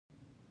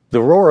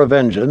The roar of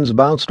engines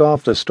bounced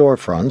off the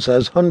storefronts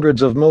as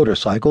hundreds of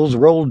motorcycles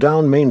rolled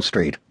down Main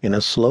Street in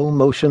a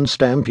slow-motion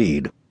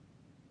stampede.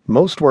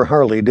 Most were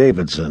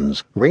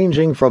Harley-Davidsons,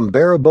 ranging from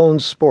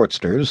bare-bones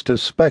Sportsters to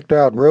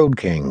specced-out Road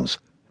Kings,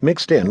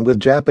 mixed in with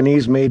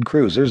Japanese-made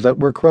cruisers that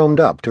were chromed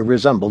up to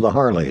resemble the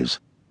Harleys.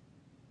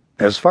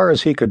 As far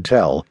as he could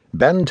tell,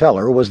 Ben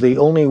Teller was the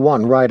only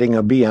one riding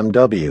a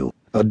BMW,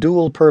 a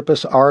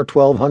dual-purpose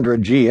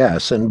R1200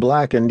 GS in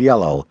black and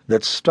yellow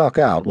that stuck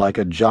out like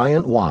a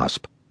giant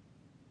wasp.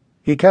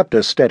 He kept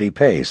a steady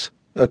pace,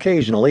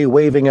 occasionally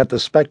waving at the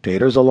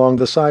spectators along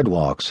the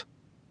sidewalks.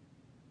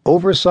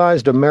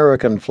 Oversized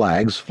American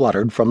flags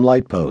fluttered from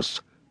light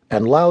posts,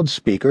 and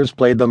loudspeakers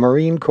played the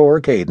Marine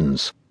Corps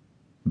cadence.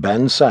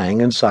 Ben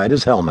sang inside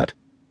his helmet.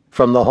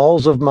 From the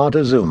halls of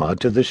Montezuma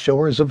to the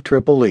shores of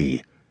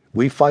Tripoli,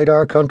 we fight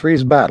our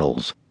country's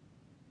battles.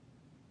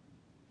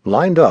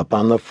 Lined up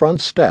on the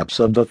front steps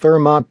of the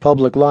Thermont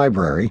Public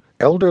Library,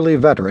 elderly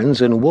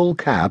veterans in wool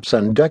caps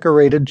and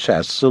decorated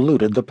chests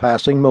saluted the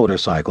passing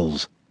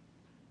motorcycles.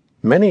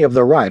 Many of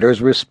the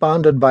riders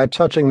responded by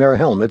touching their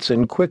helmets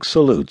in quick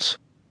salutes.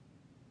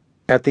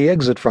 At the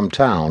exit from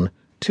town,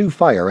 2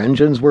 fire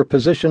engines were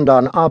positioned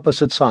on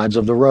opposite sides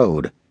of the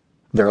road,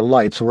 their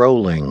lights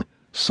rolling,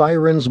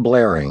 sirens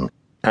blaring,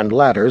 and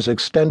ladders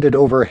extended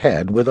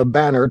overhead with a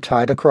banner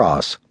tied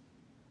across.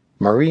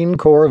 Marine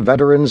Corps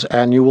Veterans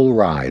Annual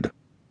Ride.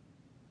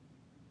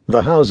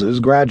 The houses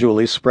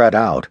gradually spread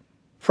out,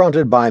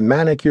 fronted by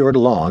manicured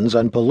lawns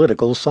and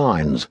political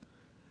signs.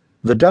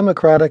 The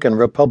Democratic and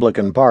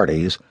Republican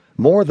parties,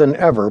 more than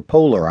ever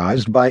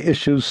polarized by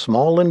issues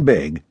small and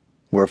big,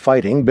 were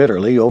fighting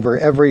bitterly over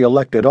every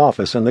elected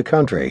office in the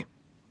country.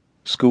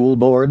 School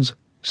boards,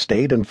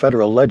 state and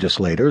federal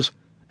legislators,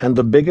 and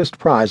the biggest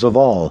prize of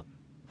all,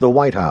 the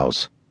White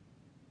House.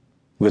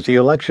 With the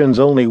elections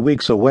only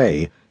weeks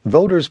away,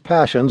 voters'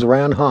 passions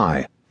ran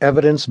high,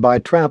 evidenced by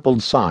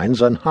trampled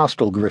signs and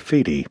hostile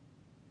graffiti.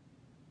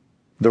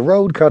 The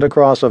road cut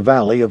across a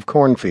valley of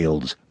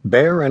cornfields,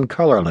 bare and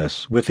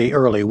colorless with the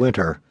early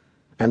winter,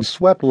 and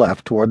swept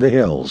left toward the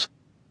hills.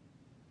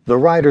 The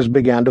riders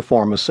began to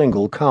form a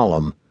single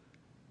column.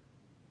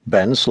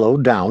 Ben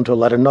slowed down to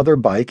let another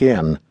bike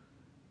in.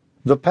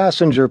 The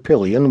passenger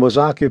pillion was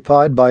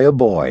occupied by a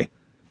boy,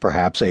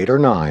 perhaps 8 or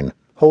 9,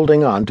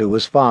 holding on to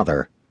his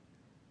father.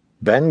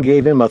 Ben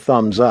gave him a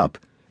thumbs up,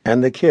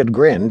 and the kid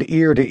grinned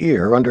ear to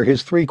ear under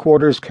his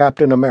 3/4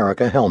 Captain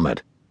America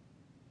helmet.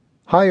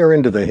 Higher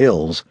into the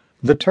hills,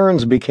 the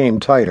turns became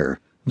tighter,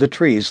 the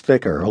trees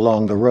thicker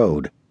along the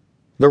road.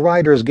 The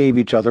riders gave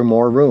each other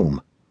more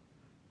room.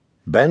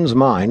 Ben's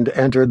mind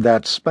entered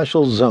that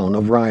special zone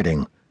of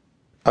riding,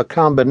 a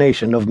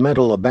combination of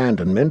mental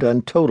abandonment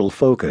and total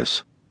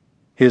focus.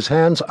 His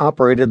hands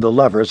operated the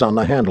levers on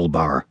the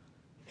handlebar.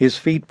 His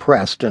feet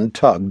pressed and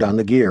tugged on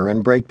the gear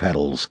and brake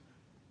pedals.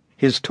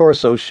 His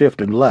torso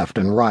shifted left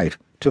and right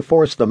to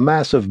force the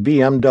massive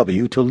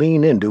BMW to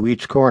lean into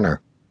each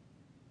corner.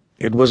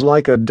 It was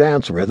like a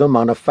dance rhythm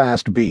on a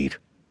fast beat,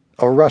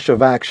 a rush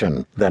of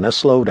action, then a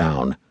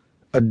slowdown,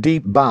 a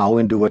deep bow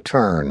into a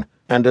turn,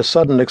 and a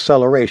sudden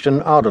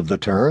acceleration out of the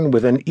turn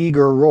with an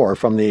eager roar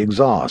from the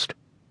exhaust,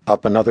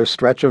 up another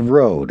stretch of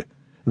road,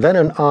 then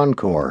an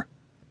encore,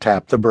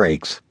 tap the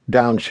brakes,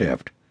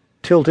 downshift,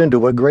 tilt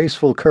into a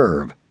graceful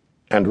curve,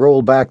 and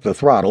roll back the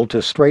throttle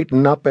to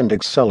straighten up and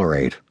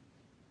accelerate.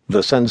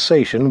 The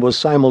sensation was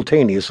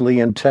simultaneously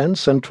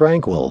intense and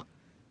tranquil,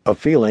 a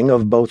feeling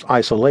of both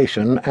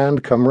isolation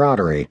and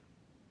camaraderie.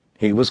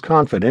 He was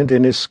confident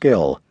in his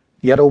skill,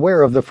 yet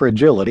aware of the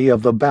fragility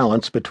of the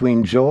balance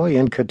between joy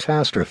and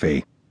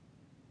catastrophe.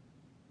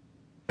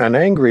 An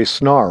angry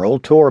snarl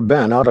tore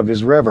Ben out of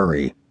his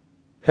reverie.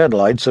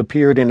 Headlights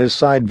appeared in his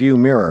side view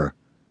mirror.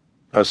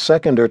 A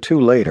second or two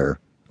later,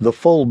 the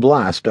full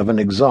blast of an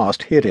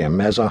exhaust hit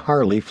him as a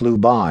Harley flew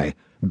by,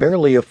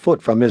 barely a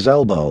foot from his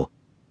elbow.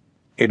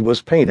 It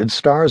was painted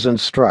stars and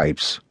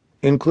stripes,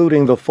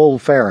 including the full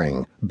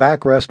fairing,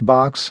 backrest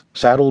box,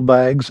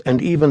 saddlebags,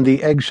 and even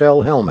the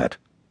eggshell helmet.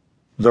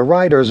 The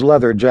rider's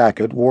leather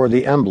jacket wore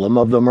the emblem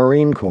of the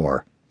Marine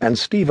Corps, and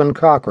Stephen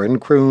Cochran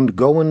crooned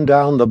 "Goin'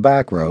 Down the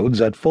Back Roads"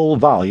 at full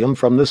volume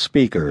from the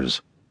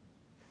speakers.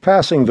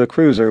 Passing the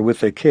cruiser with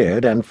the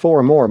kid and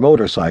 4 more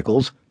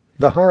motorcycles,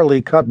 the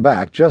Harley cut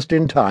back just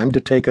in time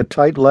to take a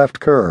tight left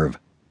curve.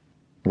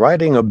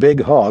 Riding a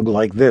big hog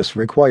like this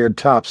required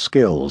top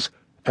skills,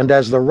 and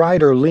as the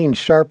rider leaned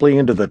sharply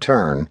into the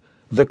turn,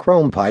 the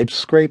chrome pipes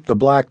scraped the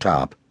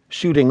blacktop,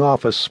 shooting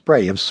off a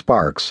spray of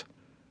sparks.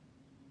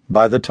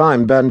 By the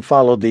time Ben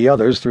followed the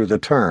others through the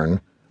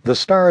turn, the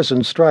Stars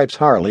and Stripes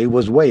Harley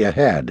was way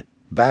ahead,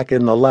 back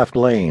in the left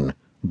lane,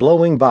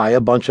 blowing by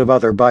a bunch of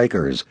other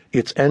bikers,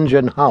 its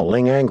engine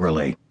howling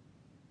angrily.